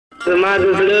زما د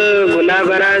زړه ګناه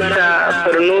به راسه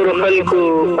پر نورو خلکو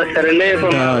پسرلی په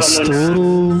د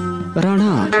ستورو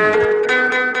رڼا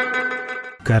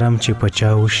کرم چې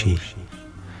پچا وشي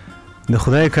د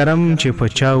خدای کرم چې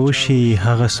پچا وشي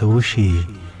هغه څه وشي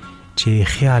چې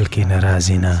خیال کې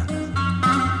ناراضي نه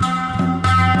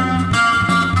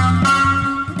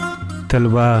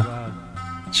تلبا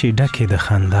چې ډکې د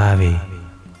خندا وي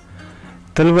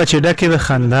تلبا چې ډکې د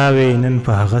خندا وي نن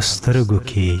په هغه سترګو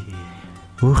کې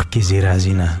اوښکې ځي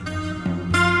راځي نه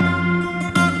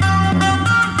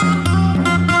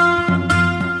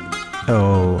او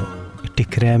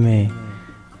ټیکری مې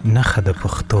نښه د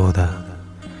پښتو ده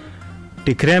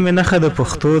ټیکری مې نښه د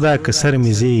پښتو ده که سر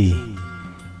مې ځي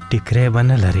ټیکری به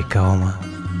نه لرې کومه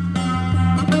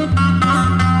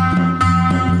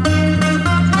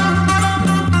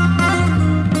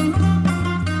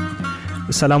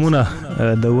سلامونه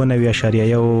د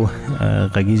 90.1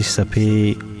 غږیزې څپې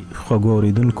خوږو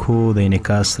اورېدونکو د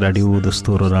انعکاس راډیو د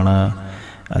ستورو رڼا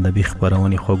ادبي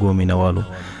خپرونې خوږو مینوالو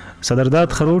صدرداد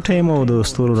خروټه یم او د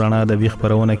ستورو رڼا ادبي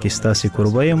خپرونه کې ستاسې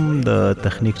کوربه یم د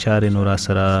تخنیک چارې نو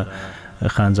راسره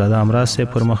خانزاده امراض صاحب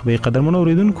پر مخ به قدرمنو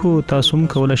اورېدونکو تاسو هم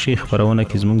کولی شئ خپرونه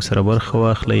کې زموږ سره برخه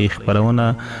واخلئ خپرونه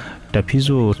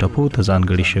ټپیزو ټپو ته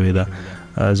ځانګړې شوې ده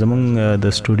زمونږ د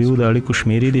سټوډیو د اړیکو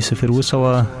شمیرې د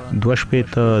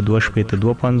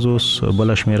 020-252-250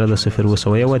 بله شمیره د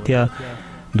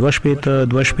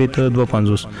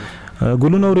 010-280-250-250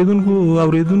 ګلونه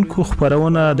اوریدونکو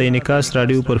خپرونه د انعکاس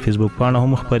راډیو پر فیسبوک پاڼه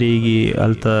هم خپریږي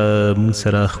الته موږ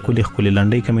سره خولي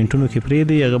لنډۍ کمنټونو کې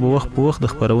پریدي هغه په وخت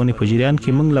د خپرونې په جریان کې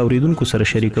موږ اوریدونکو سره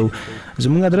شریکو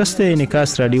زموږ ادرس ته انعکاس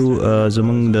راډیو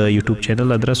زموږ د یوټیوب چینل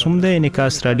ادرس هم د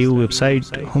انعکاس راډیو ویب سټ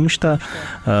هم شته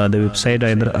د ویب سټ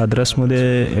ادرس مو د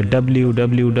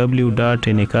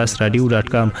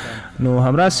www.enacasradio.com نو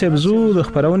همراز صاحب زو د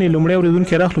خپرونې لومړی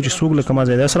اوریدونکو راخلو چې څوک لکه ما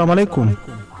زیاده السلام علیکم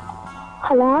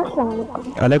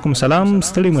علیکم سلام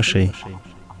ستړي مشئ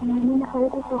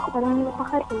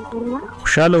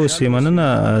خوشاله اوسئ مننه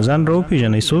ځان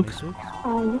راوپېژنئ څوک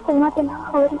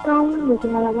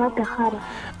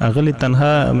اغلې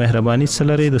تنها مهرباني څه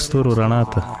لرئ د ستورو رڼا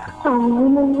ته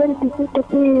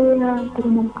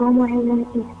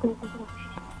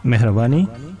مهرباني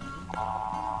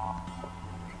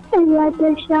یاد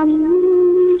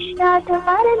شمشاد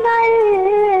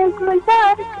مرنائے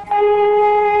گزار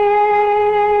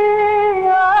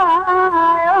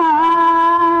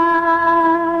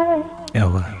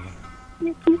یاوا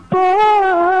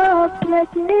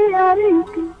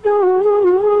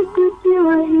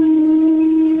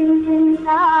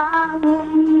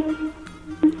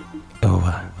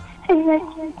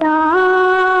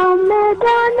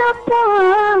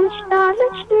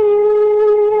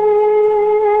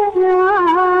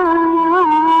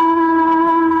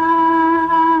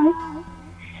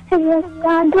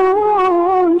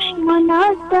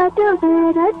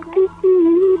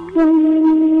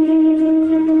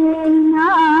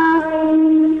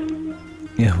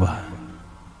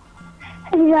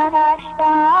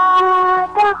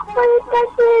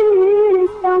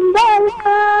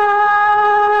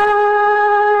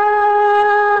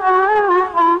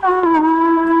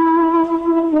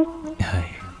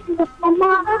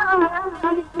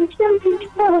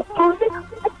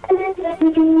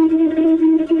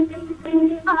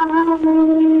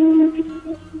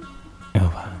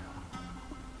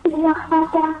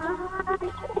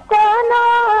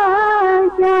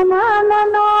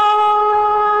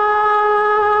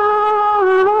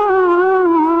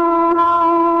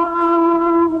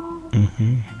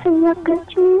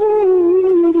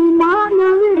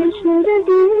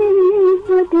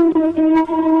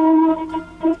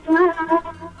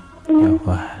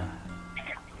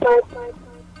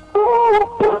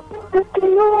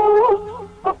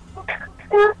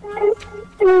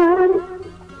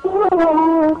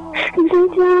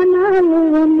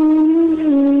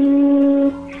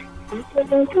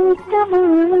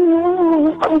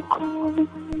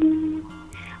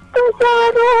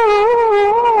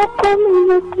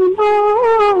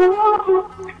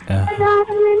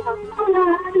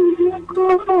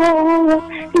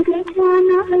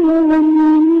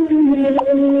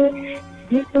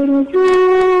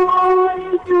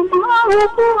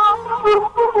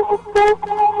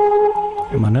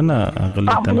مننه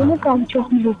اغلې تنها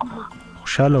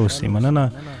خوشاله اوسئ مننه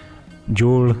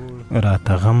جوړ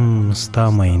راته غم ستا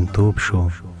مینتوب شو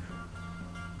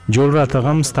جوړ راته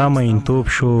غم ستا مینتوب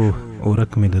شو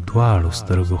ورک مې د دواړو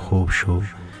سترګو خوب شو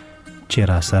چې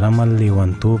را سره مل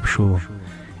لیونتوب شو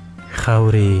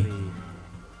خاورې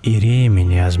ایرې مې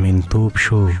نیازمینتوب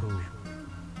شو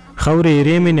خاورې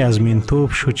ایرې مې نیازمینتوب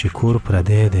شو چې کور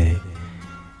پردی دی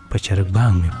په چرګ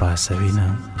بانګ مې پاسوي نه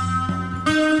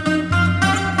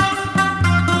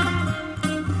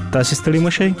تاسې ستړي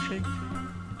مشئ.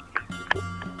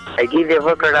 ټګي دې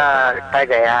وکړه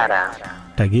ټګه یاره.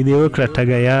 ټګي دې وکړه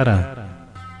ټګه یاره.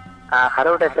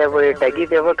 خروټه صاحب وایي ټګي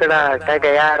دې وکړه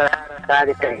ټګه یاره. ستا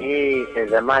دې ټګي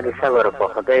زما د صبر په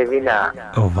خدای وینه.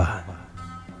 اوبه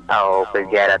او په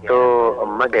زیارتو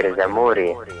مګر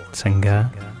زموري. څنګه؟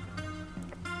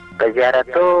 په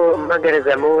زیارتو مګر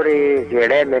زموري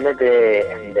زیړی مې نه دی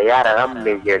د یار غم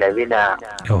مې زیړوینه.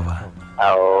 اوبه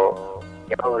او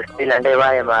یو سپي لنډۍ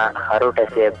وایم خروټه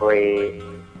صاحب وایي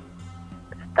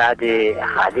ستا دې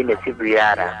خالي نصیب وي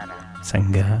یاره.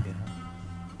 څنګه؟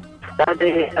 ستا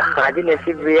دې خالي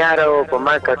نصیب وي یاره او په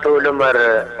ما که ټول عمر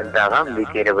د غم وي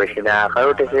تېره به شي. دا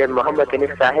خروټه صاحب محمد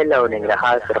حنیف ساحل او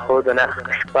ننګرهار سرخودو نه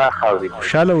شپه خاوري.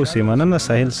 خوشحاله اوسې. مننه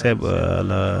ساحل صاحب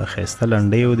له ښایسته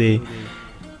لنډیو دی.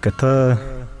 که ته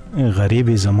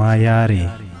غریبې زما یارې،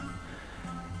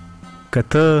 که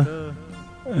ته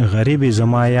غریبې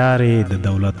زما یارې، د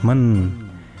دولتمن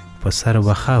په سر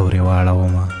به خاورې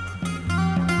واړومه.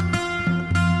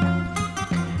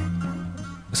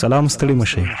 سلام، ستړي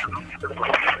مشئ.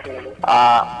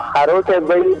 خروټه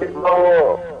بۍ د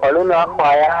دوو خړونو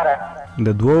اخوا یاره. د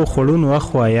دوو خړونو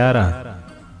اخوا یاره.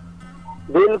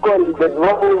 بلکل د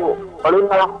دوو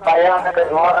خړونو اخوا یاره. که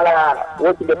زموږه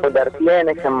اوس د په درتلی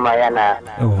نه شم مینه.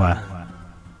 واه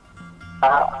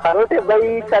خروټه بۍ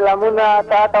سلامونه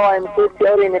تا ته وایم څو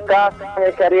سیارې نکاح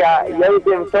شریعه یو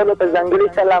دیم ټولو ته ځانګړي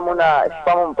سلامونه.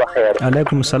 شپه مو په خیر.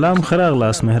 علیکم السلام. ښه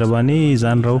راغلاست. مهرباني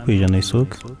ځان راوپېژنئ څوک؟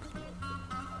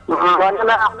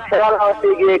 مننه. خوشحاله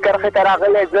اوسېږي. کرښې ته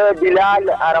راغلی زه بلال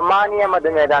ارمان یم د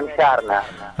میدان ښار نه.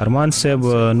 ارمان صاحب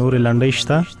نورې لنډۍ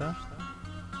شته؟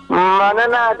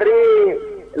 مننه. درې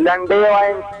لنډۍ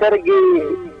وایم. سترګې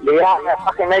د یار نه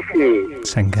خوښې نه شوي.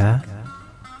 څنګه؟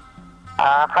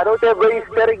 خروټه بۍ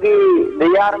سترګې د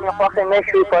یار مې خوښې نه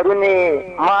شوي. پرونې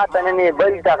ما ته نن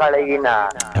بل ته غړوینه.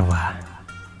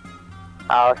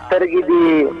 او سترګې دې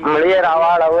مړې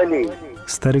راواړولې.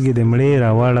 سترګې دې مړې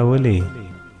راواړولې.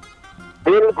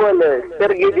 بلکل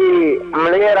سترګې دې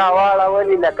مړې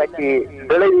راواړولې لکه چې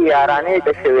زړه یې یارانې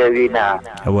ته شوی وینه.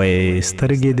 وایي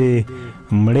سترګې دې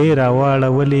مړې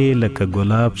راواړولې لکه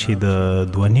ګلاب چې د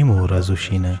دوه نیمو ورځو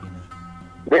شینه.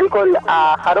 بلکل.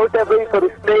 خروټه بۍ په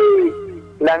وروستۍ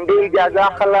لنډۍ اجازه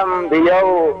اخلم. د یو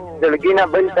زړګي نه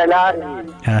بل ته لار وي.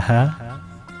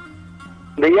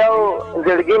 د یو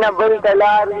زړګي نه بل ته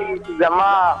لار وي.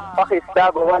 زما خوښې ستا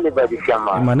به ولې بدې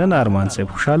شمه. مننه ارمان صاحب.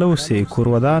 خوشحاله اوسې. کور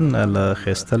ودان له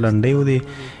ښایسته لنډیو دی.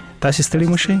 تاسې ستړي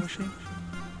مشئ.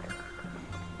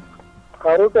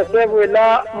 خروټه صاحب وایي لا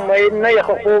مین نه یې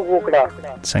خوب وکړه.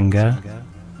 څنګه؟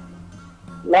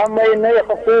 لا مین نه یې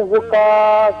خوب وکړه.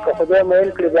 که خدای مین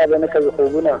کړي بیا به نه کوي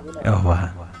خوبونه.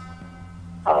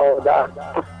 او دا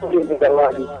ستوري مې ګوا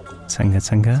دي. څنګه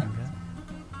څنګه؟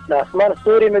 د اسمان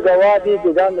ستوري مې ګوا دي. د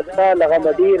ځان د ستا له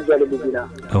غمه ډېر ځلېدلي دینه.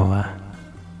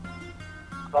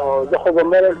 او زه خو به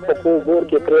مړ په ګور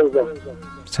کې پرېږدم.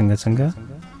 څنګه څنګه؟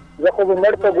 زه خو به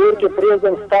مړ په ګور کې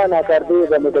پرېږدم. ستا ناکردې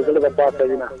به مې د زړه د پاسه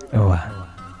وینه.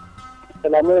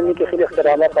 سلامونه نیکې ښې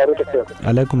احترامات خروټه صاحب.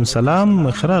 علیکم السلام.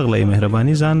 ښه راغلی.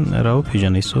 مهرباني ځان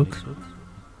راوپېژنئ څوک؟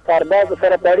 سرباز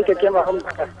سره په اړیکه کې هم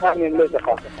پاکستان مېلمه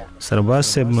څخه. سرباز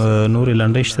صاحب نورې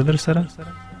لنډۍ شته در سره؟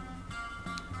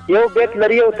 یو بیت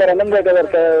لري او ترنم به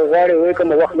درته غواړي وایي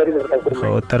کوم وخت لري درته کوم.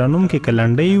 خو ترنم کې که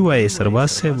لنډۍ ووایي سرباز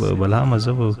صاحب بلا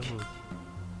مزه به وکړي.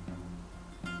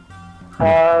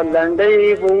 لنډۍ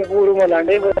به وګورو.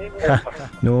 لنډۍ به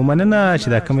نو مننه چې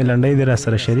دا کومې لنډۍ دې را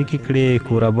سره شریکې کړې.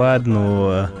 کور آباد. نو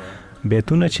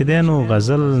بیتونه چې دی نو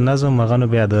غزل نظم هغه نو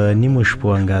بیا د نیمو شپو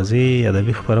انګازې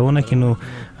ادبي خپرونه کې نو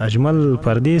اجمل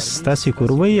پردیس تاسې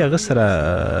کوروبۍ هغه سره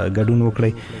ګډون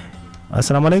وکړئ.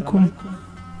 السلام علیکم.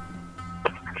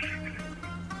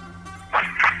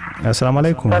 السلام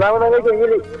علیکم. سلام علیکم.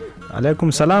 علیکم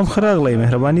السلام. ښه راغلی.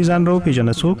 مهرباني ځان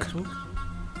راوپېژنه څوک؟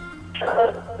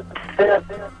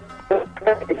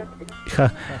 ښه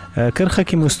کرښه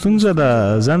کې مو ستونزه ده.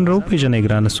 ځان راوپېژنئ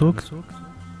ګرانه څوک؟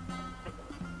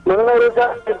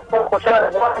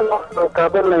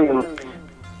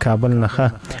 کابل نه. ښه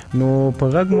نو په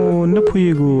غږ مو نه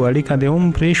پوهېږو. اړیکه دې هم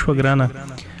پرې شوه ګرانه.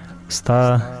 ستا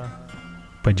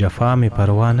په جفا مې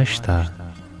پروا نشته.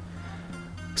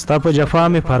 ستا په جفا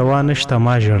مې پروا نشته.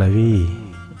 ما ژړوي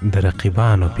د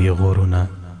رقیبانو پیغورونه.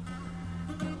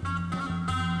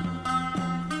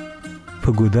 په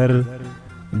ګودر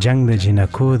جنگ د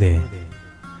جنکو دی.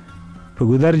 په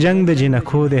ګودر جنگ د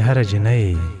جنکو دی. هره جنۍ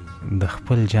د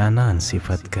خپل جانان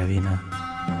صفت کوي نه.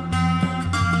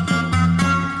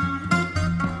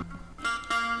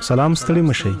 سلام، ستړي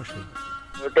مشئ.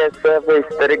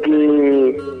 سترګې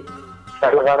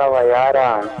شلغړه وه یاره.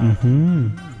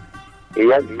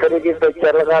 یا سترګې په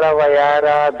چرغړه وه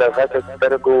یاره د غټ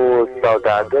سترګو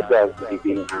سوداګر راځي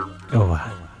دي.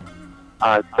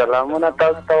 سلامونه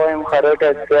تاسو ته وایم خروټه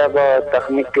صاحب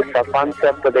تخنیک کې صفان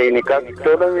صاحب ته د انعکاس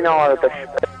ټولو مینوالو ته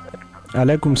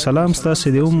علیکم سلام. ستاسو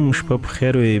د هم شپه په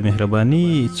خیر وي. مهرباني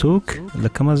څوک له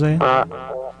کومه ځایه؟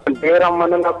 ډېره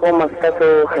مننه کوم ستاسو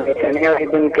خدمتنۍ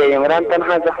اورېدونکی عمران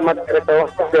تنها زحمت درته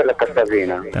وخت لکه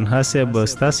سبینا. تنها صاحب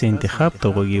ستاسو انتخاب ته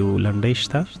غوږ یو لنډۍ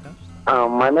شته؟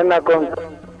 مننه کوم.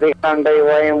 زه لنډۍ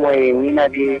وایم وایي مینه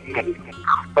دې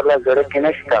خپله زړه کې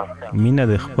نشته. مینه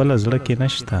د خپله زړه کې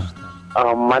نشته.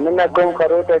 مننه کوم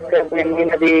خروټه صاحب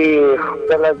مینه دې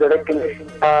خپله زړه کې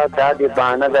نشته. دا دې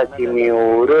بهانه ده چې مې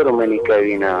ورور منې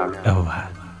کوي نه.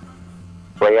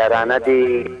 په یارانه دې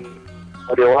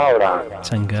خاورې واوړه.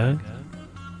 څنګه؟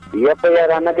 یا په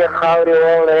یارانه دې خاورې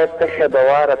واوړه یا تشه د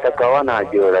واره ته کوه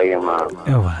ناجوړه یمه.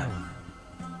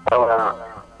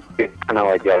 نه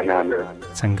وه جانانه.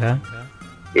 څنګه؟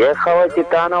 یا خوا چې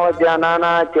تا نه وه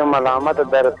جانانه چې ملامت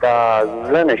درته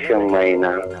زه نه شم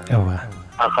میینه.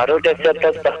 خروټه صاحب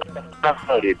تاسو ته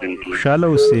اورېدونکي خوشحاله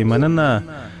اوسئ. مننه.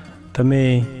 ته مې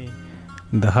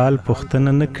د حال پوښتنه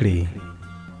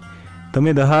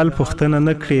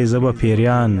نه کړې زه به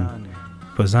پیریان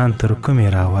په ځان تر کومې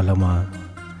راولمه.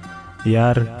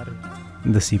 یار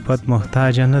د صفت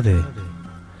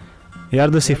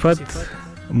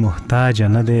محتاجه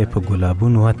نه دی په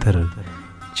ګلابونو عطر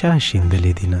چا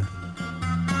شیندلې دي نه.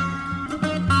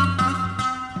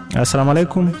 السلام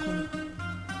علیکم.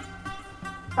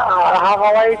 هغه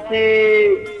وایي چې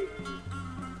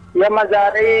یم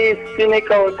زارې سپینې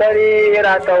کوترې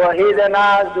راته وهي د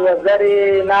ناز وزرې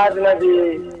ناز نه دي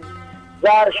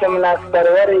زار شم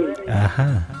ناسترورې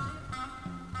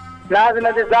ناز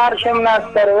نه دي زار شم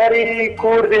ناسترورې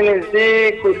کور دې نږدې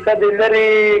کوڅه دې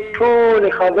لرې ټولې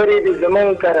خبرې دې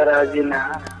زمونږ کره راځي نه.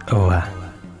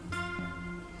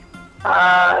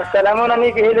 سلامونه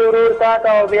نیکې هیلې ورور تا ته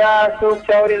او بیا څوک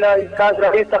چې اوري له کاس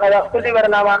رئیس څخه د خپلې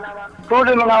برنامه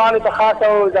ټولو مینوالو ته خاص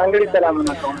او ځانګړي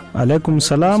سلامونه کوم. علیکم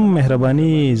سلام.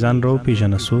 مهرباني ځان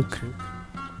راوپېژنه څوک؟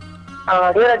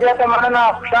 ډېره زیاته مننه.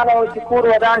 خوشحاله او چې کور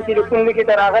ودان ټلیفون لیکې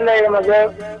ته راغلی یم. زه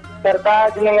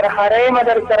سرتاج ننګرهاری یم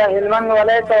درسره هلمند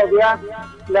ولایت او بیا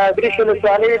د دریش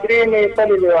ولسوالۍ درېیمې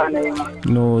پلې لیوانه یم.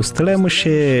 نو ستړی مو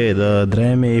شې د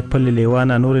درېیمې پلې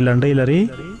لیوانه نورې لنډۍ لرې؟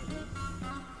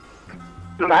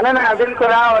 مننه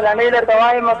بلکل. لنډۍ درته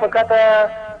وایم فقط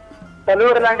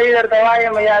 4 لنډۍ درته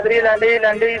وایم یا 3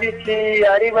 لنډۍ دي چې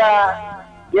یاري به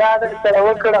بیا درسره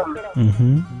وکړم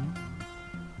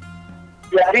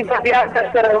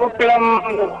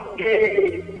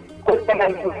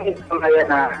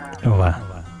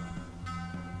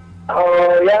او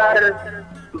یار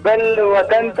بل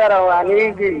وطن ته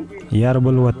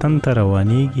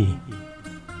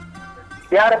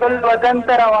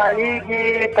روانېږي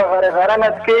په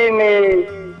غرغرنت کې مې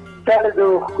طرز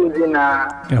خوځینا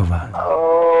او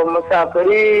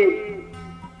مسافري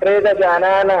پرېږده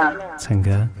جانانه.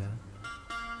 څنګه؟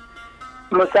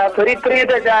 مسافري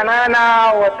پرېږده جانانه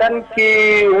وطن کې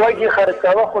وږي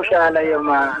خرڅوه خوشحاله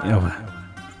یمه.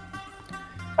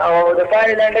 او د پای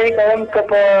لنډۍ کوم که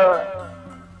په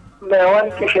میوند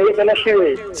کې شهید نه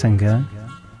شوې. څنګه؟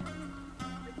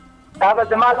 دا به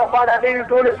زما لخوا د هغې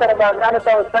ټولو سربازانو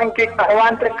ته او څنګ کې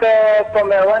کاروان ته که په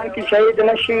میوند کې شهید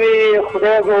نه شوې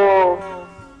خدای ګو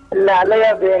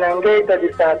لالیه بېننګۍ ته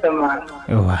دې ساتمه.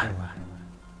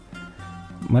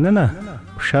 مننه.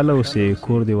 خوشحاله اوسې.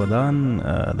 کور دې ودان.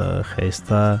 د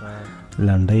ښایسته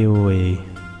لنډۍ ووایي.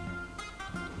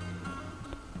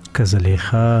 که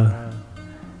زلیخا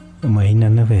مینه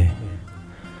نه وی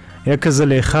یا که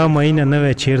زلیخا مینه نه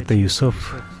وی چېرته یوسف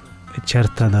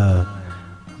چېرته د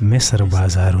مصر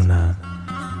بازارونه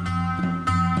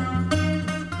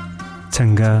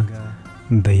څنګه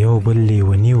د یو بل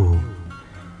لیوني وو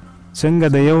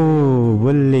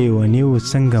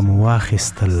څنګه مو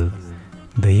واخیستل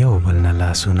د یو بل نه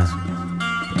لاسونه.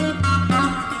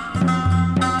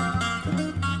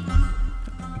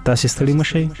 تاسې ستړي مه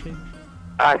شئ.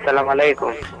 السلام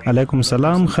علیکم. علیکم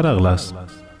سلام. ښه راغلاست.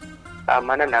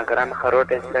 مننه ګران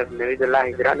خروټه صاحب نوید الله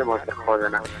هجران مو څخه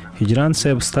هجران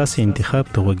صاحب ستاسې انتخاب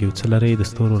ته غوږ یو څه لرئ د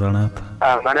ستورو رڼا ته؟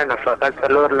 مننه. فقط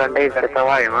 4 لنډۍ درته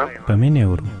وایم په مینې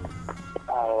اورو.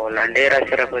 او لنډۍ را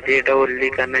سره په دې ډول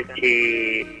لیکنه چې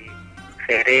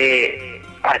خیرې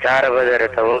اشعار به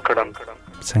درته وکړم.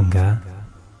 څنګه؟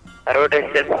 خروټه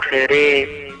صاحب خیرې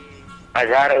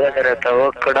اشعار به درته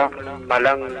وکړم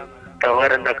ملنګ ته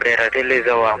ورنکړې رټلې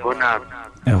ځوابونه.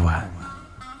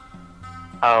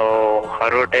 او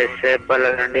خروټه صاحب بله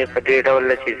لنډۍ په دې ډول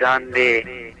چې ځان دې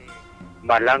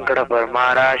ملنګ کړه پر ما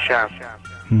راشه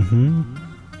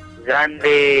ځان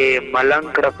دې ملنګ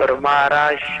کړه پر ما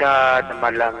راشه د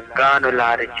ملنګانو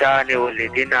لارچانې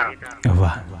ولیدینه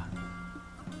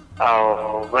او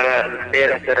بله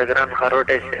ډېره سره ګران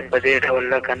خروټی په دې ډول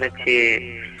لکه نه چې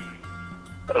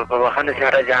په بخښنې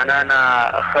سره جانانه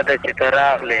ښه ده چې ته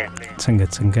راغلې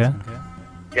څنګه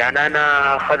جانانه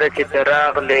ښه ده چې ته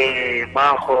راغلې ما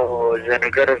خو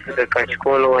زنګره څه د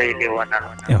کچکول ویلې ونه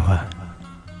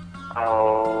او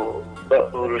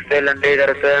وروستۍ لنډۍ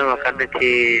درته وایم که نه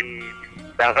چې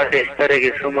د غټې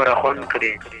سترګې څومره خوند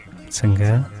کړي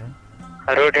څنګه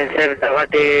خروټی صاحب د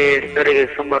غټې سترګې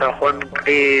څومره خوند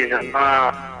کړي زما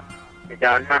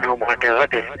جانان هم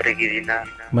غټې سترګې دي نه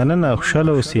مننه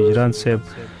خوشحاله اوسې جران صاحب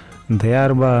د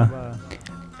یار به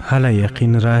هله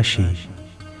یقین راشي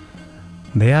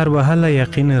د یار به هله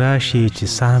یقین راشي چې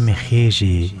ساه مې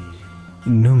خیژي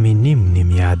نو مې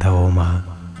نیم یادومه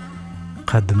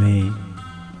قد مې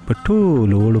په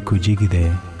ټولو وړوکو جګ دی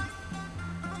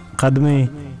قد مې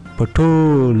په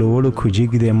ټولو وړوکو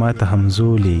جګ دی ما ته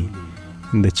همزولي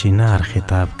د چنار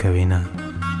خطاب کوي نه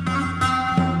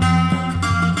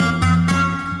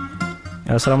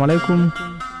السلام علیکم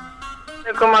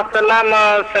وعلیکم السلام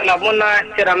سلامونه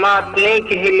احترامات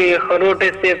نیکې هیلې خروټی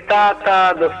صاحب تا ته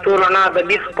د ستورو نه د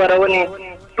بیخ خپرونې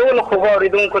ټولو خوږو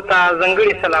اورېدونکو ته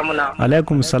ځانګړي سلامونه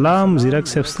علیکم سلام زیرک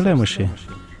صاحب ستړی مه شې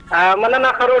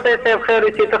مننه خروټی صاحب خیر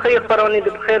چې ته ښې خپرونې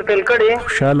دې په خیر پیل کړې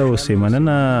خوشحاله اوسې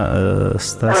مننه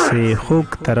ستاسې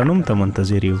خوږ ترنم ته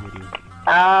منتظر یو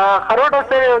خروټی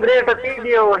صاحب یو درې ټپې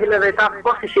دي او هیله دی تاسو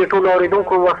خوښې شي ټولو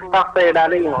اورېدونکو تاسو ته یې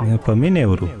ډالۍ وم په مینې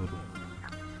اورو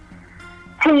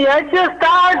یا چې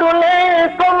ستا ډولۍ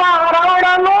سوما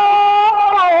راوړنو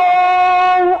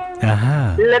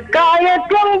لکه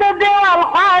یتیم د دیوال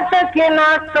خواته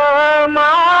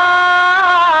کېناستما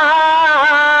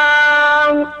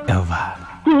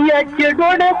یا چې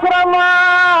ډوډۍ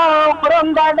خورم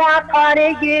دادا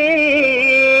کارېږي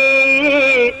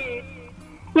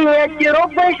یا چې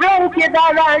روب ژوند کې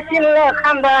دادا شین له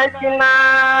خندا شینه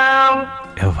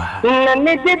نن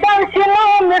دې داسې نه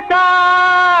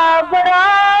مسافران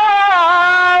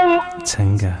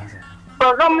څنګه په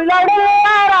غم لړل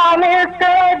ارامې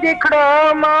سته دې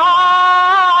کړما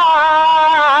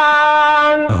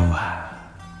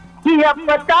یا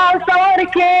په تصور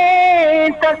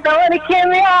کې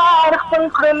مې یار خپل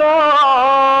کړلو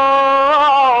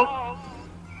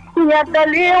یا د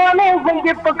لیونې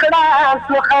غوندې په کړاس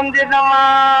وخندېدمه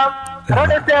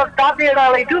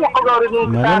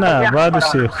مننه آباد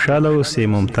اوسې خوشحاله اوسې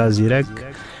ممتاز زیرک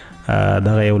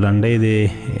دغه یو لنډۍ دی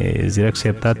زیرک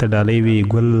صاحب تا ته ډالۍ وي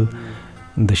ګل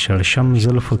د شړشم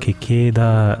زلفو کې کېده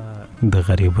د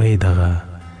غریبۍ دغه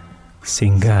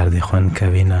سینګار دې خوند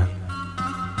کوي نه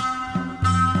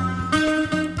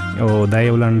او دا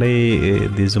یو لنډۍ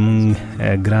د زمونږ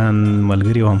ګران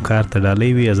ملګري او همکار ته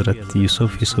ډالۍ وي حضرت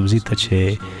یوسفزي ته چې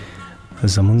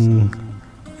زمونږ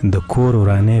د کور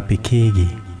ورانې پکېږي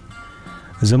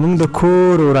زمونږ د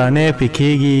کور ورانې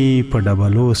پکېږي په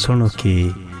ډبلو سڼو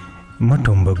کې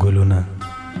مټوم به ګلونه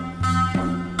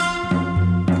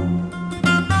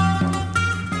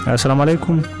السلام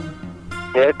علیکم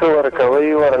که ورکوئ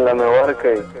ورله مې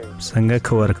ورکئ څنګه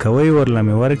که ورکوئ ورله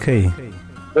مې ورکئ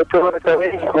که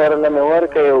ورکوئ ورله مې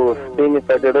ورکئ او سپینې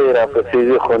ته ډډۍ راپسې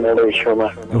زه خو نړۍ شومه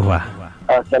واه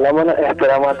سلامونه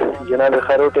احترامات جناب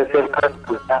خروټی صاحب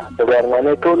د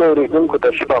برنامې ټولو اورېدونکو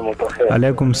ته شپه مو په خیر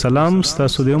علیکم سلام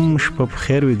ستاسو د هم شپه په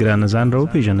خیر وي ګرانه ځان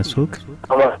راوپېژنه څوک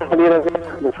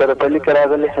د سره په لیک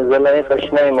راغلی زه لایق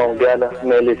اشنا یم او بیا له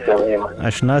میلې سره یم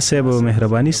اشنا صاحب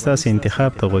مهرباني ستاسې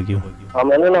انتخاب ته غوږ یو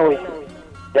مننه وایي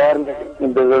یار مې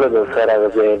د زړه د سره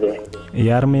ځای دی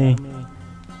یار مې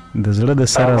د زړه د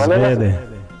سره ځای دی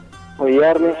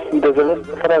یار مې د زړه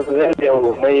سره ځای دی او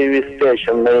نه یې ویستی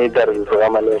شم نه یې درد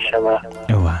زغملی شمه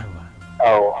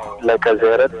او لکه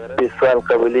زیارت پې سوال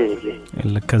قبلیږي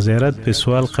لکه زیارت پې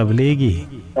سوال قبلیږي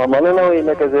مننه وایي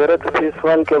لکه زیارت پې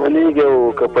سوال قبلیږي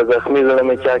او که په زخمي زړه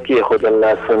مې چا کېښودل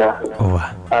لاسونه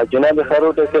جناب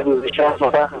خروټی صاحب د شا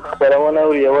څخه خپرونه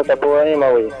اوري یوه ته په وایم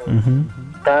وایي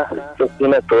ستا په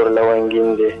سینه تور لونګین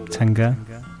دی څنګه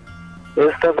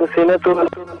ستا په سینه تور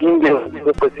لونګین دی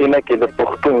زه په سینه کې د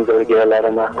پښتون زړګی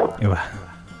لرمه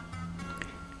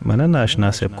مننه اشنا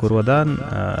صاحب کورودان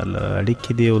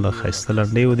اړیکې دي او له ښایسته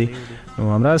لنډیو دي نو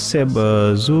همراز صاحب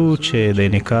زو چې د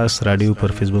انعکاس راډیو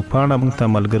پر فیسبوک پاڼه موږ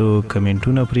ته ملګرو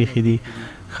کمنټونه پرېښي دي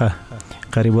ښه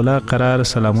قریب الله قرار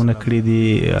سلامونه کړي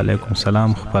دي علیکم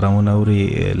سلام خپرونه اوري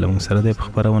له موږ سره دی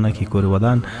په خپرونه کې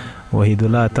کورودان وحید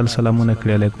الله اتل سلامونه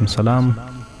کړي علیکم سلام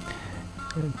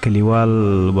کلیوال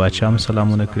باچام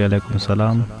سلامونه کړي علیکم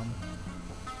سلام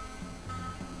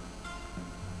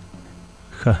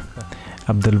ښه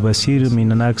عبدالبصیر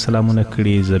مینناک سلامونه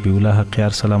کړي، ذبیح الله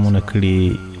حقیار سلامونه کړي،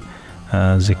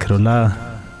 ذکر الله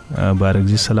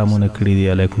بارکزی سلامونه کړي دي،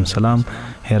 علیکم سلام.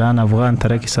 هیران افغان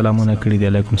ترکی سلامونه کړي دي،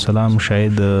 علیکم سلام.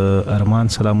 شاهد ارمان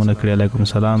سلامونه کړي، علیکم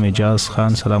سلام. اجاز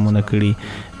خان سلامونه کړي،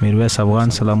 میرویس افغان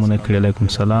سلامونه کړي، علیکم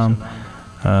سلام.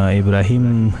 ابراهیم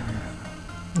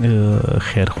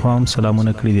خیرخوام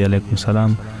سلامونه کړي دي، علیکم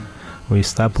سلام. وې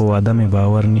ستا په واده مې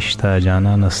باور نشته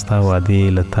جانان، ستا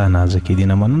وعدې له تا نازکې دي.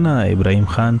 نه مننه ابراهیم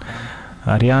خان.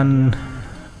 آریان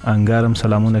انګارم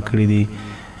سلامونه کړي دي،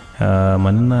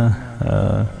 مننه.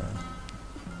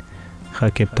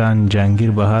 کپتان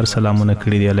جهانگیر بهار سلامونه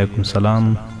کړي دي، علیکم سلام.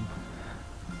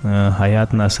 حیات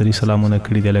ناصری سلامونه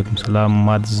کړي دي، علیکم سلام.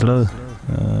 مات زړه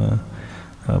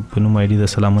په نوم آیډي د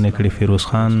سلامونه کړي. فیروز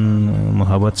خان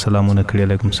محبت سلامونه کړي،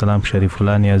 علیکم سلام. شریف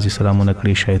الله نیازی سلامونه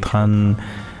کړي. شاهد خان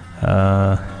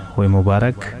وای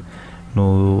مبارک. نو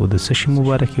د څه شي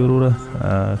مبارک وروره،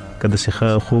 که داسې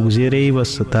خوږ زیری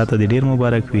بس تا ته ډېر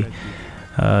مبارک وي.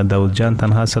 داود جان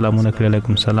تنها سلامونه کړي،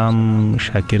 علیکم سلام.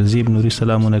 شاکر زیب نوري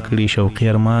سلامونه کړي. شوقي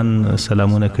ارمان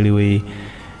سلامونه کړي، وي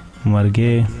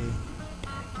مرګې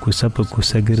کوسه په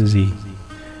کوسه ګرځي،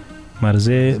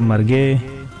 مرګې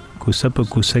کوسه په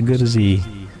کوسه ګرځي،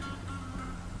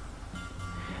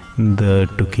 د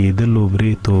ټوکېدلو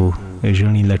بریتو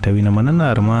ژڼې لټوي. نه مننه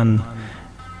ارمان.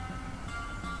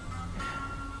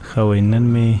 ښه وایي نن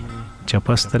مې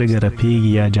چپه سترګه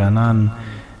رپېږي، یا جانان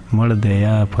مړ دی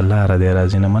یا په لاره دی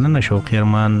راځي. نه مننه شوقي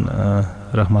ارمان.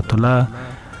 رحمت الله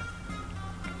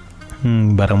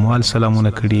برموال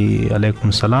سلامونه کړي، علیکم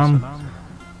سلام.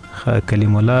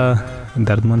 کلیم الله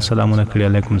دردمن سلامونه کړي،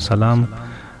 علیکم سلام.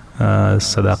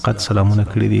 صداقت سلامونه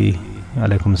کړي دي،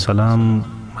 علیکم سلام.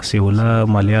 مسیح الله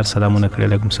مالیار سلامونه کړي،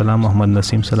 علیکم سلام. محمد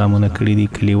نسیم سلامونه کړي دي.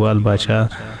 کلیوال باچا.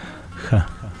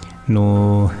 نو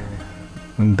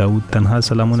داود تنها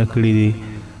سلامونه کړي دي.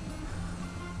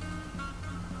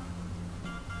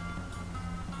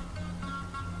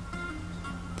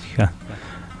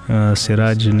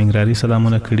 سراج ننګراری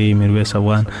سلامونه کړي، میرویس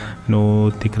افغان. نو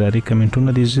تکراری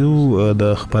کمنټونه دي زو د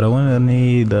خبرونې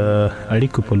د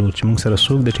اړیکو په لور چې موږ سره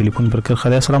څوک د ټلیفون پر کرخه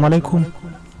دی. السلام علیکم.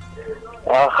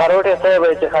 خروټه صاحب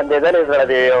چې خندېدلې زړه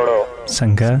دی وړو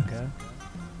څنګه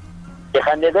چې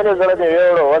خندېدلې زړه دی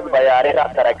وړو اوس به یاري را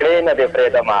سره کړې نه دی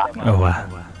پرېږدمه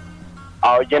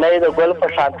او جنۍ د ګل په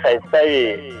شان ښایسته وي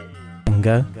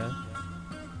څنګه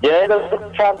جنۍ د ګل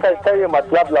په شان ښایسته وي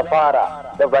مطلب لپاره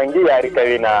د بنګي یاري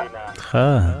کوي نه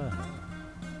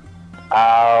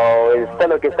او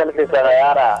سلو کې سل فیصده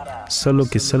یاره سلو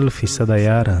کې سل فیصده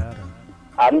یاره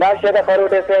انداز شه د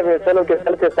خروټې صاحب سلو کې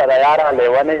سل فیصده یاره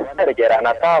لیونۍ سترګې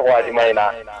رانه تا غواړي مینا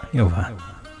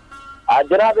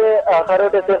جناب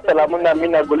خروټې صاحب سلامونه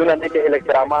مینه ګلونه دې کې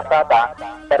الکترامات تا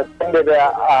تر څنګه د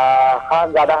خان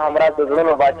زاده همراه د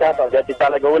زړونو باچا ته چې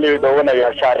تعالی غولې دوونه وی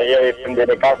اشاره یې پندې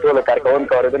د کاټول کارکون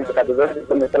کوردن ته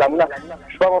د سلامونه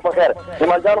شپه مو په خیر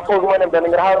جمال جان خو غوونه د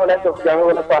ننګرهار ولایت جامع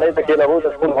ولسوالۍ ته کې له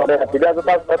سکول هره ابتدا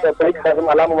تاسو ته په خدمت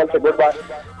علامه مل څخه ګډ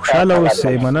خوشاله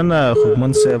اوسئ مننه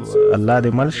خوبمن صاحب الله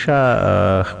دې ملشه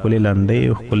خپل لاندې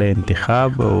خپل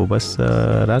انتخاب او بس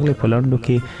راغلی په لاندو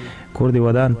کې کور دی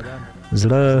ودان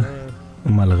زړه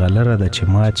ملغلره د چې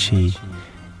مات شي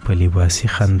په لباسي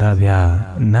خندا بیا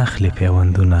نخلې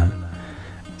پیوندونه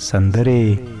سندرې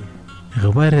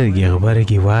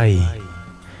غبرګې وایي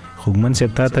خوږمن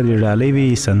صاحب تا ته دې ډالۍ وي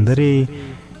سندرې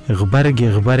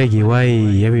غبرګې وایي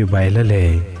یوې بایللې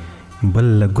بل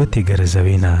له ګوتې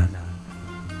ګرځوي نه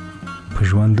په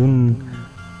ژوندون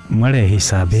مړی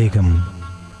حسابېږم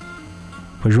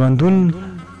په ژوندون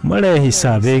مړی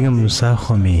حسابېږم سا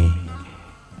خو مې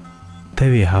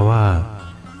توی هوا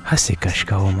هسې کش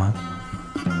کومه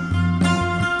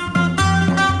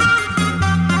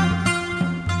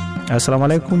السلام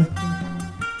علیکم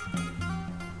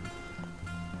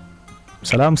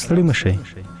سلام ستړي مشئ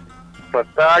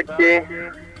پتا کې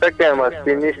څه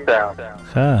مستی نشته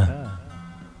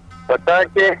پتا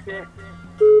کې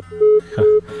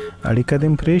اړیکه دې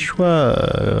پرې شوه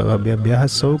بیا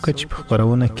هڅه وکړه چې په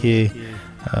خپرونه کې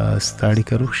ستا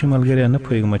اړیکه روغ شي ملګری نه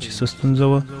پوهېږم چې څه ستونزه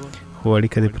وه خو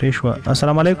اړیکه دې پرې شوه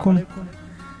السلام علیکم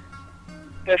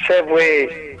صاحب وایي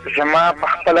زما په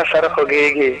خپله سر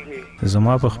خوږېږي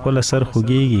زما په خپله سر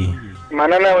خوږېږي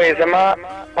مننه وایي زما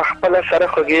په خپله سر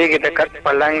خوږېږي د کټ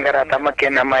پلنګ راته مکې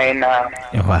نه مینه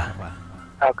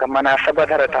او که مناسبه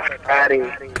درته ښکاري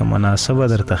که مناسبه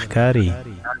درته ښکاري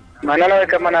مننه وایي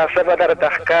که مناسبه درته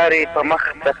ښکاري په مخ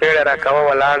څپېړه راکوه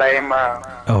ولاړه یم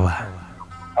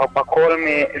او په کول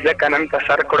مې ځکه نن په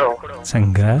سر کړو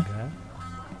څنګه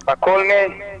په کول مې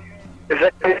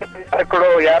ځکه سر کړو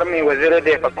یار مې وزیر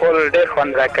دی په کول ډېر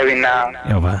خوند راکوي نه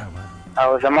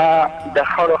او زما د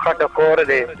خړو خټو کور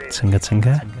دی.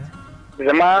 څنګه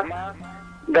زما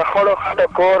د خړو خټو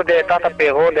کور دی، تا ته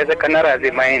پیغور دی ځکه نه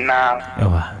راځي مینا.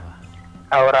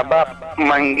 او رباب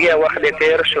منګي وخت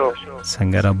تیر شو.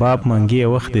 څنګه رباب منګي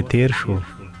وخت تیر شو؟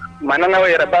 مننه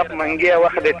وای رباب منګي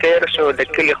وخت تیر شو، د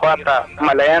کلی خواته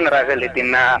ملایان راغلي دي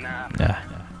نه.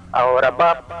 او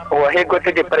رباب وهي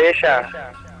ګوتې د پریشا.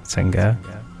 څنګه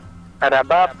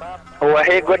رباب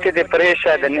وهي ګوتې د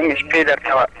پریشا د نیمې شپې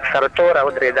درته سرتور او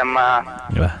درېدم.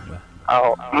 او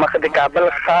مخ د کابل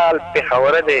خال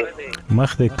پېښور دی.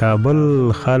 مخ د کابل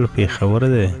خال پېښور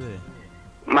دی.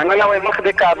 مننه وای مخ د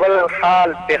کابل خال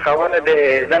پېښور دی،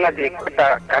 زنه د کوټه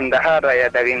کندهار را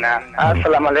یادوینه.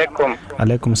 السلام علیکم.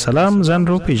 علیکم السلام. ځان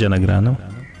رو پیژنه ګرانو.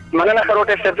 مننه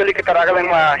خروټه سیدلی کې تراغله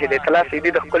ما هدایت الله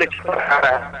سیدی د خپل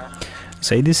چپره.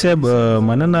 سیدی صاحب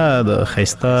مننه د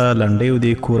خیستا لنډیو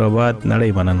دی کوراباد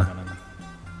نړۍ مننه.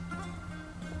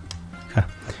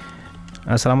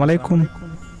 السلام علیکم.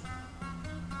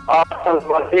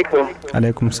 السلام علیکم.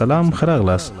 علیکم السلام.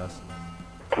 خراغلاس.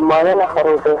 مننه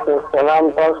خروټه سلام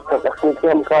تاسو ته تخنیکی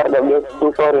همکار د بیت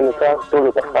سپور نکاح ټول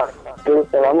ته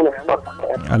سلامونه.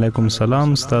 علیکم السلام.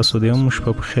 تاسو دې هم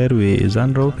شپه په خیر وي. ځان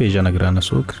رو پیژنه ګرانه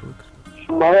څوک؟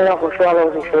 مننه خوشاله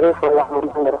اوسئ. شریف الله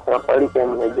محمد رسول الله کې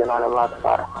جنان آباد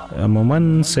سره. مومن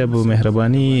صاحب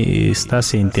مهرباني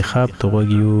ستاسو انتخاب ته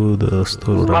وګیو د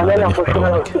ستورو مننه خوشاله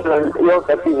یو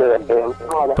ټپيزه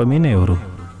ده په مینه ورو.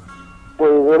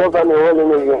 وای زړه باندې ولې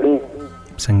نه جوړي؟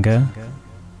 څنګه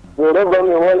زړه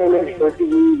باندې ولې نه جوړي؟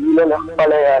 نه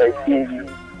خپل یار کیږي.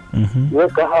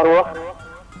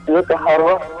 زه هر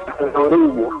وخت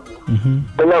ضروري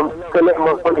کله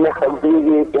مو په نه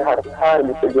خبرېږي چې هر کار د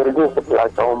تجربې په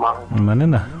خلاصوم.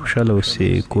 مننه خوشاله اوسئ.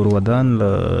 کور ودان له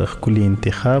ښکلي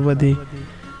انتخاب دی.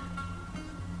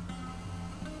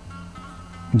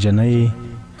 جنۍ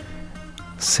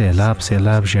سیلاب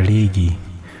ژړېږي.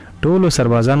 ټولو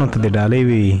سربازانو ته د ډالۍ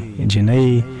وي جنۍ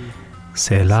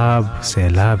سیلاب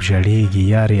ژړېږي.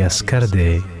 یارې عسکر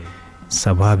دی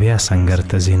سبا بیا سنګر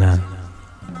ته ځینه.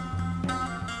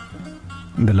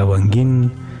 د لونګین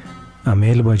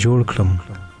امیل به جوړ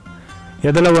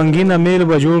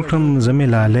کړم زمې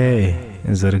لالی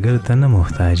زرګر ته نه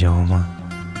محتاج وم.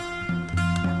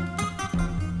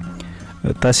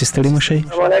 تاسې ستړي مه شئ.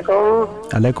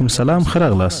 علیکم السلام. ښه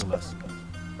راغلاست.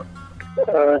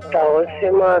 طاووس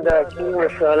یم د حکیم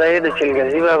ولسوالۍ د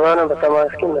چلګزي بابا نه په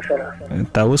تماس کې مسره.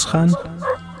 طاووس خان.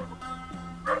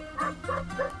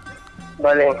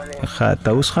 بله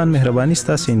طاووس خان مهرباني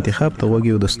ستاسې انتخاب ته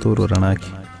وګیو د ستورو رڼا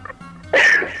کې.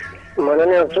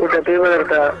 مننه یو څو ټپې به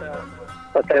درته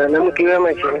په ترنم کې وایم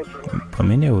چې په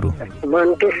مینې ورو. من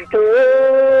کې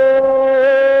ستوري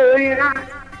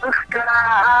راښکاره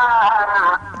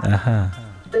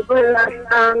د بل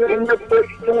آسمان نه په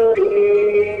ستوري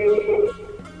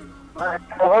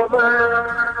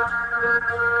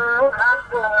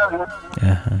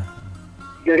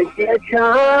جړکیا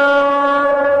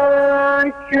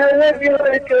چل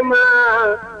ورکما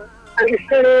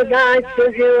اکثر دا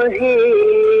چوزی وحی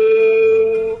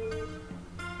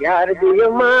یار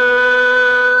دیما.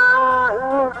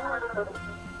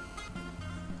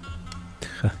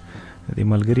 د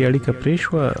ملګری اړیکه پرې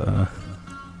شوه.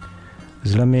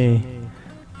 زړه مې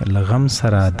له غم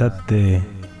سره عادت دی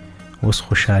اوس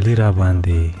خوشحالي را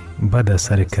باندې بد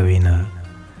اثر کوي نه.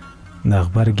 د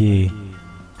غبرګې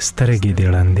سترګې دې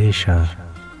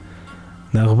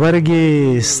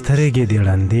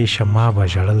ړندې شه ما به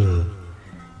ژړل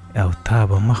او تا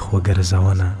به مخ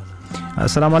وګرځونه.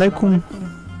 السلام علیکم.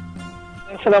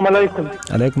 السلام علیکم.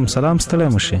 علیکم السلام. ستړی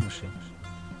مه شئ.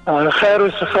 خیر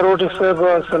اوسه خروټي صاحب.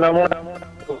 سلامونه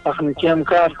تخنیکي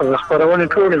همکار په خپرونې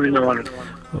ټولې مینوال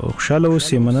خوشاله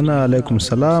اوسئ. مننه. علیکم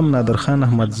السلام. نادرخان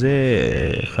احمدزی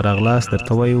ښه راغلاست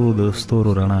درته وایو د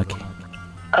ستورو رڼا کې.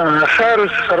 خیر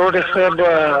اوسه خروټي صاحب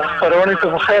خپرونې ته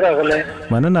په خیر راغلی.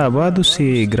 مننه. آباد اوسئ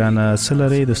ګرانه. څه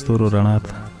لرئ د ستورو رڼا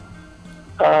ته؟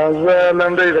 زه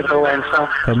لنډۍ درته وایم.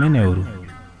 په مینې ورو.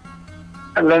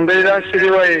 لنډۍ داسې دي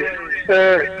وایي څه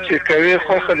چې کوې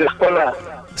خوښه دې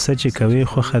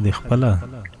خپله.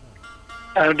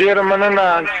 ډېره مننه.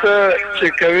 څه چې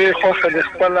کوې خوښه دې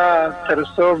خپله تر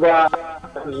څو به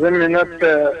زه منت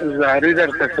زاري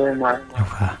درته کوم.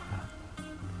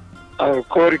 او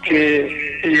کور کې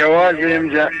یوازې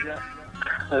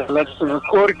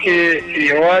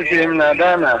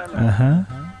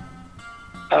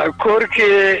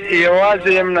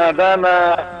یم نادانه.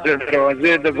 د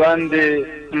دروازې د باندې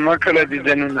مکړه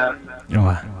دیدنونه.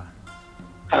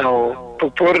 او په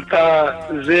پورته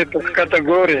زه په ښکته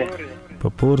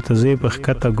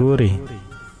ګورې.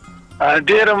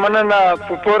 ډېره مننه.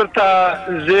 په پورته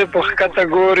زه په ښکته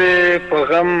ګورې په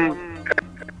غم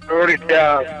وړتیا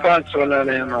پانس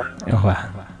ولاړه یم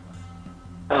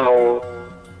او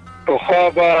پخوا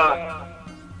به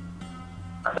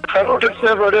خروټ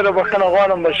صاحب ډېره بخښنه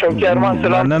غواړم د شوقي ارمان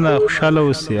سلام مننه خوشحاله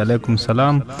اوسئ علیکم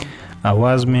سلام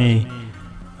आवाज مې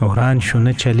وران شو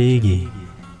نه چلیږي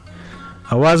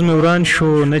आवाज مې وران شو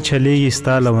نه چلیږي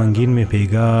ستا لونګین مې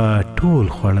پیګا ټول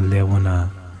خوړل لیونه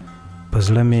په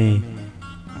زړه مې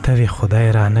ته خدای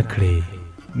را نه کړې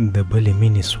د بلې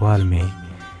مینې سوال مې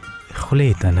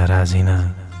خولې ته نه راځي نه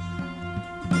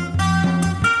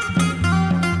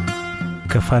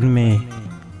کفن مې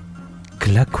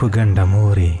کلک وګنډه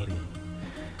مورې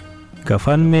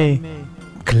کفن مې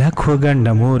کلک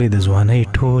وګنډه مورې د ځوانۍ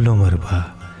ټول عمر به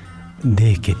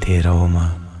دې کې تېرومه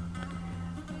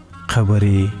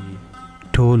خبرې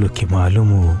ټولو کې معلوم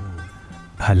و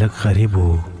هلک غریب و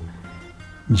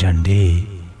جنډې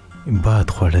باد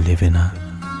خوړلې وینه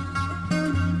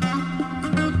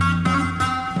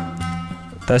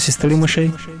تاسې ستړي مه شئ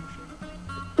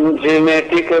جمع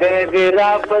ټیکرې دې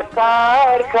را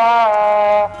پسار کا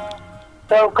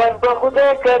چوکت په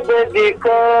خدای کد دې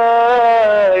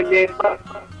کلې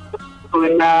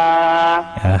پخونه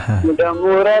د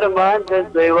مور ارمان د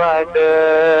زوی واده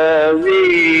وي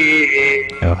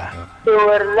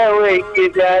ورلوی کې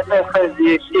دا د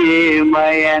ښځې شي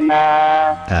میینه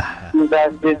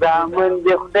داسې زامن د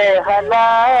خدای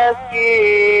حلاک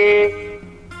کړي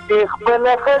چې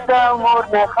خپله ښځه مور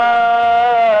نه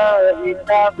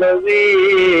حسابوي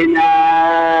نه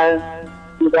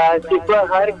داسې په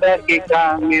هر کار کې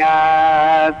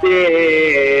کامیاب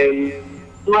یم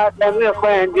ما ته مې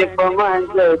خویندې په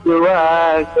منځه دعا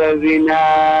کوي نه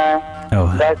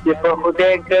داسې په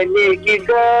خدای کلي کې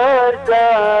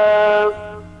ګرځم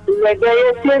لکه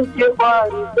یتیم چې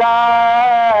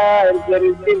خوارزار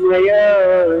ګرځي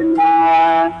میینه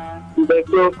د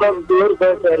ټوپک دور به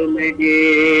درنه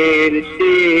هېر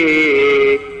شي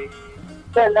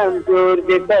قلم زور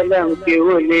د قلم کې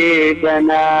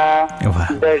ولیدنه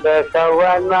د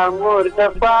ډکوان مامور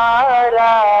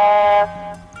دپاره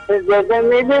زه د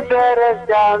مینې طرف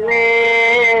جامې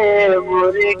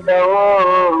مورې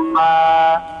کومه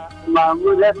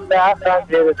معمولا ستا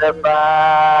خاطر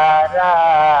دپاره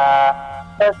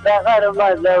سهر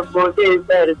مزه بوټې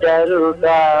سر جارو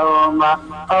کومه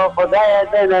او خدایه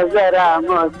د نظره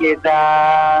مو کې دا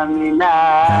مینا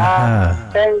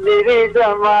تنظیري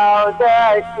زما او د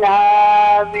اشنا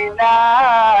مینا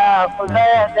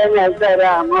خدایه د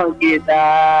نظره مو کې دا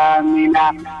مینا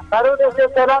قرود سے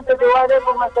سلام ته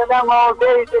وعلیکم السلام او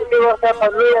ډېرې ترکي ورته په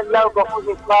لوی الله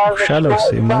بخود اخلاص خوشحاله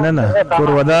اوسئ مننه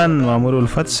کور ودان مامور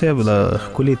الفت صاحب د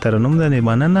ښکلي ترنم دی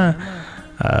مننه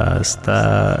ستا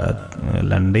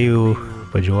لنډیو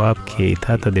په جواب کې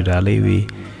تا ته د ډالۍ وي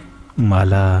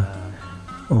مالا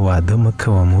واده مه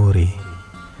کوه مورې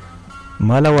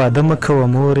مالا واده مه کوه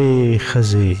مورې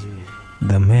ښځې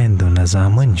د میندو نه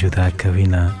زامن جدا کوي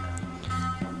نه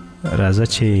راځه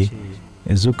چې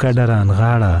زو کډه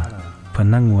رانغاړه په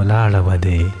ننګ ولاړه به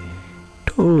دی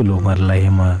ټول عمر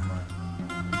لیمه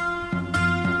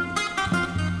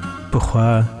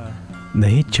پخوا د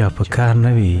هیچ چا په کار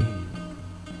نه وي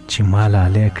چې مال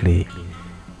علی کړي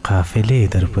قافلې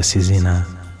در پسې ځینه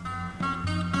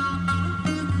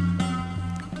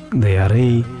د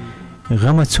یارۍ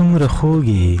غمه څومره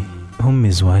خوږي هم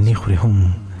مې ځواني خوري هم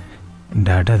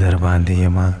ډاډه در باندې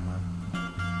یمه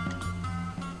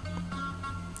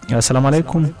السلام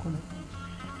علیکم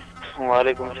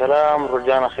وعلیکم السلام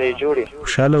رجان خیر جوړي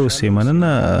خوشاله اوسئ مننه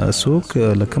څوک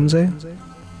له کوم ځای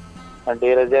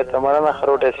ډېره زیاته مننه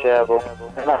خروټی صاحب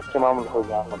امام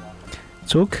الخوجان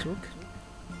څوک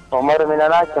عمر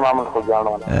مینناک امام الخوجان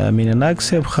مینناک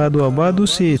صاحب ښاد و آباد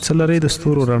اوسئ څه لرئ د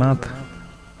ستورو رڼا ته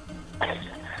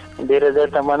ډېره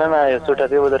زیاته مننه یو څو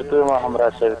ټپې به درته ووایم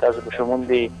همراز صاحب تاسو په شمول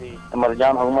دي د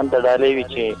مرجان هومن ته ډالۍ وي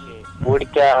چې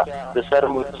وړکیا د سر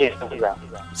مورچې ته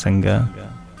څنګه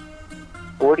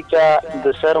وړکیا د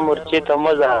سر مورچې ته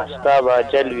مزه ستا به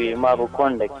اجل وي ما به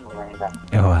کونډه کې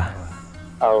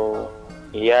او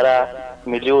یاره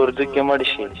ملي اردو کې مړ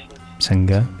شي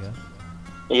څنګه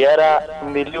یاره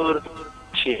ملي اردو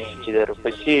شي چې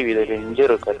درپسې وي د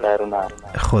رنجرو کتارونه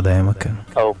خدای مکه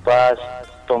او پاس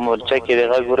په مورچه کې د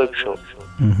غږ ورک شو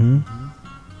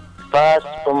پاس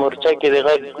په مورچه کې د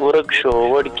غږ ورک شو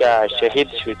وړکیا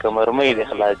شهید شوي که مرمۍ د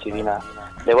خلاصې دینه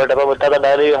د وټه په تا ته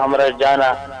ډالۍ همراز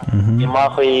جانه ما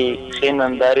خو یې ښې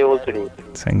نندارې وکړې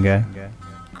څنګه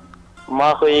ما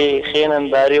خو یې ښې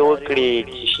نندارې وکړې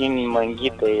چې شین منګي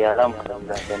ته یې اړم کړم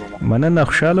مننه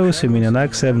خوشحاله اوسئ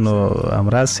مینناک صاحب نو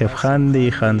امراز صاحب خان دی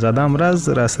خانزاده امراز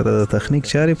را سره د تخنیک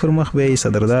چارې پر مخ بیایي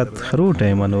صدرداد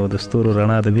خروټی یم نو د ستورو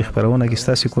رڼا د بیخ خپرونه کې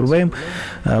ستاسې کوربه یم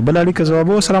بله اړیکه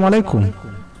ځوابو السلام علیکم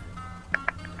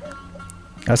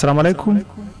السلام علیکم.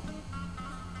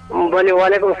 بله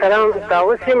وعلیکم السلام.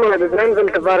 تاوس یم د ځنګل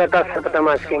لپاره تاسو په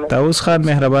تماس کې. تاوس خان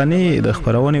مهرباني د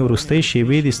خبرونې وروستۍ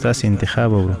شیبې د ستاسو انتخاب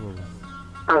وره.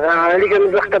 هغه اړیکه مې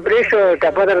وخت پرې شو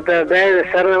ټپه درته بیا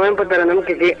سر نه وایم په ترنم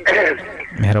کې چې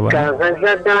مهرباني کاغذ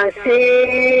داسې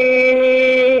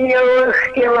یو وخت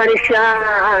کې ورشه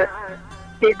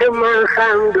چې د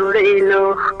ماښام ډوډۍ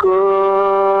لوښکو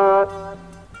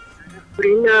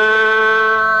وړينا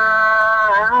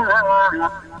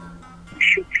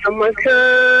شکر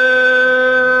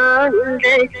مکان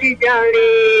دې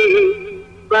جاړي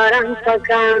باران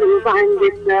پکانو باندې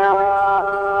تا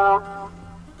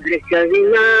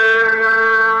رکوینا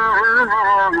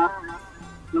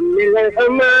ممنل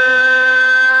سما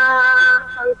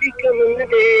دې کوم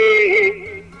دې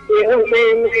یو مې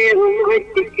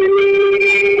مهتکلی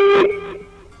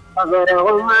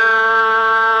اغرهما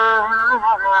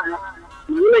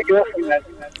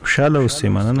خوشاله اوسې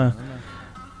مننه.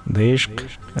 د عشق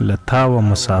لتا و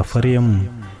مسافر یم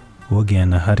وږی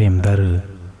نهر یم در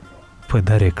په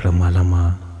در کړه مالما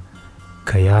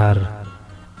که یار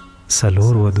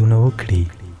څلور ودونه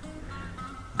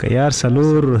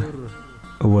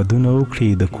وکړي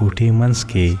د کوټې منځ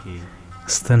کې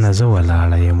ستنه زه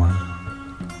ولاړه یم.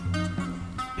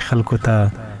 خلکو ته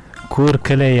کور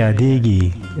کله یادېږي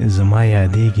زما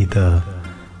یادېږي د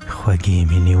خوږې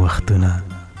مینې وختونه.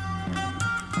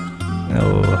 او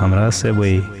همراز صاحب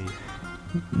وایي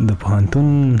د پوهنتون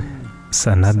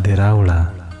سند دې راوړه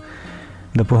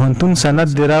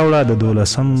د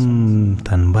 12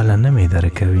 تنبله نه مې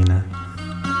درکوینه.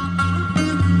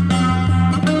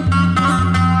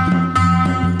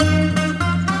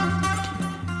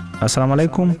 السلام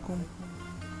علیکم.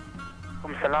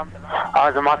 سلام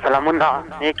زما سلامونه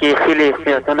نیکی خیلی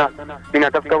سیاتونه مینه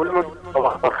تب کولم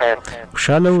وخت بخیر.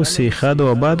 خوشاله اوسې ښاد او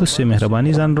آباد اوسې.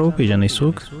 مهرباني ځان راوپېژنئ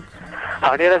څوک؟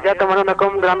 ډېره زیاته مننه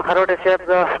کوم ګران خروټی صاحب.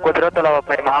 زه قدرت الله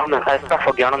پیمام نه ښایسته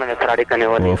خوږیاڼو نه مې سره اړیکه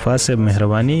نیولې. وفا صاحب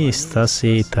مهرباني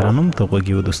ستاسې ترنم ته غوږ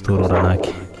یو د ستورو رڼا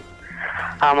کې.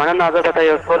 مننه. زه درته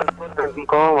یو څو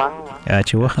کوم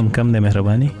چې وخت هم کم دی.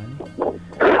 مهرباني.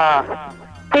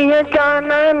 یا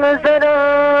جانا نظر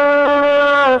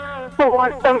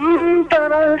وطن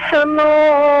ترسنو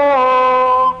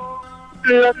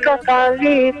لکه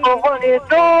کالی په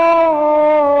غړېدو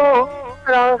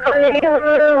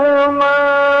راغلیما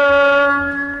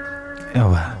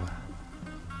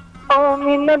او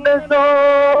مینه د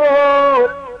زور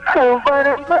خبر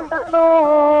بدلو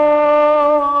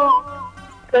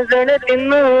که زړه دې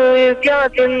نه بیا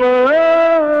دې نه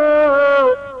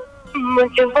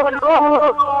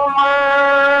مجبوروما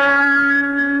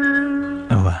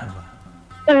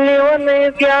لیونه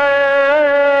بیا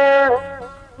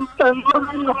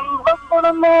تنظیم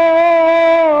بکرمو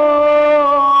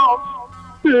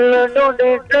لڈو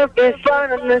ڈیٹ بیسوار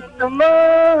نسما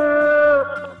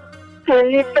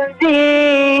کلی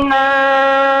تدینا.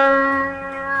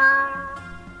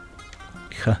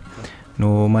 نو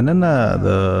مننه. د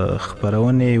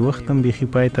خبرونې وخت هم بیخي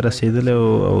پای ته رسېدلی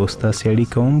او ستاسې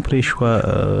اړیکه هم پرې شوه.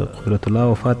 قدرت الله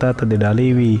وفا تا ته د ډالۍ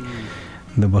وي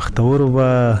د بختورو به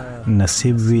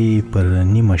نصیب وي پر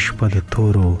نیمه شپه د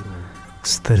تورو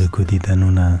سترګو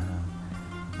دیدنونه.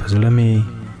 په زړه مې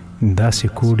داسې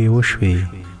کوډې وشوې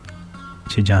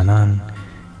چې جانان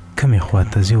کمې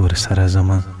خواته ځې ورسره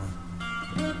ځمه.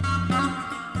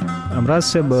 امراض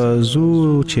صاحب زو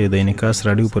چې د انعکاس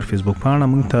راډیو پر فیسبوک پاڼه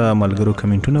موږ ته ملګرو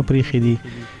کمنټونه پرېښي دي.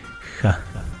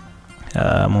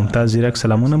 ممتاز زیرک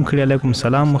سلامونه هم کړي. علیکم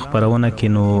سلام. خپرونه کې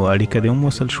نو اړیکه دې هم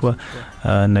وصل شوه.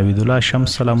 نوید الله شمس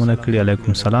سلامونه کړي.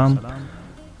 علیکم سلام.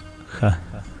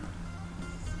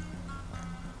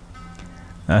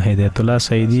 هدایت الله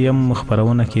سعیدی هم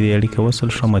خپرونه کې دې اړیکه وصل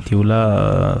شوه. متی الله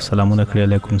سلامونه کړي.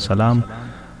 علیکم سلام.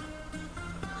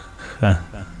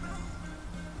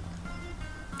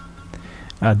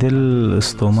 عادل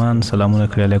استومان سلامونه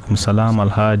کړي. علیکم سلام.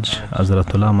 الحاج حضرت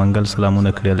الله منګل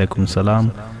سلامونه کړي. علیکم سلام.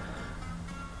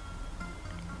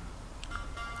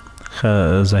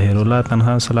 ظاهر الله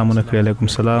تنها سلامونه کړي. علیکم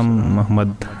سلام.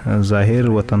 محمد ظاهر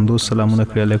وطندوس سلامونه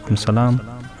کړي. علیکم سلام.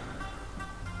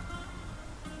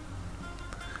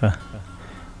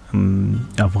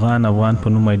 افغان په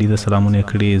نوم آیډي د سلامونه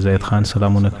کړي. زید خان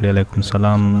سلامونه کړي. علیکم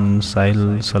سلام. سایل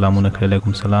سلامونه کړي.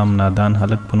 علیکم سلام. نادان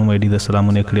هلک په نوم آیډي د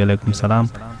سلامونه کړي. علیکم سلام.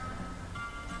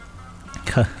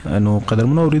 نو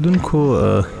قدرمنو اوریدونکو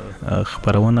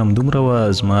خبرونه هم دومره وه.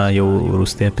 زما یو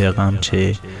وروستی پیغام چې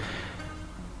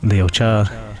د یو چا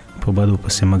په بدو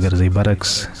پسې مه ګرځئ.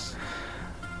 برعکس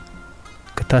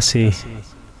که تاسې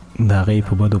د هغې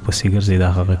په بدو پسې ګرځئ د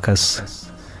هغه کس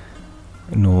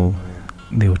نو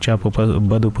د یو چا په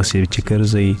بدو پسې چې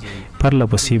ګرځئ پرله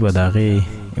پسې به د هغې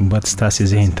بد ستاسې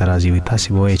ذهن ته راځي وي تاسې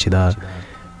به وایئ چې دا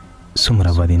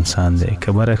څومره بد انسان دی که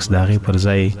برعکس د هغې پر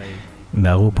ځای د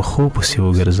هغو په ښو پسې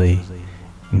وګرځئ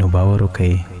نو باور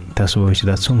وکئ تاسو به وایئ چې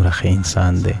دا څومره ښه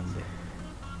انسان دی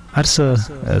هر څه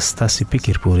ستاسې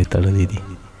فکر پورې تړلی دي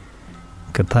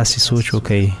که تاسې سوچ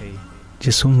وکئ چې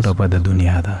څومره بده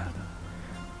دنیا ده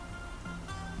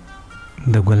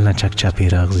د ګل نه چکچاپې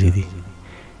راغلي دي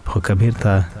خو که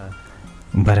بیرته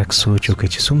برعکس سوچ وکړئ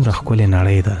چې څومره ښکلې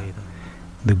نړۍ ده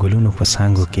د ګلونو په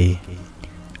څانګو کې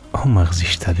هم مغزي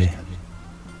شته دی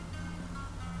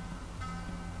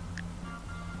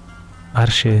هر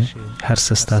شی هر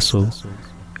څه ستاسو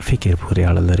فکر پورې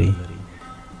اړه لري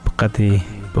فقط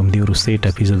په همدې وروستۍ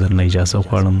ټپیزه درنه اجازه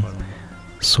غواړم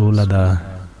سوله ده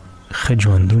ښه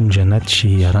ژوندون جنت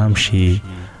شي ارام شي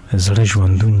زړه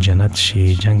ژوندون جنت شي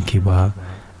جنګ کې به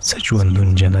څه ژوندون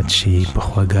جنت شي په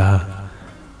خوږه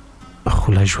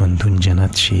خوله ژوندون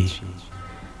جنت شي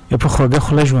یا په خوږه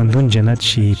خوله ژوندون جنت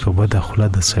شي په بده خوله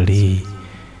د سړي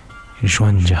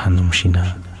ژوند جهنم شي نه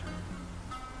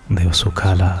د یو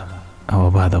سوکاله او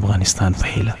آباد افغانستان په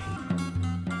هیله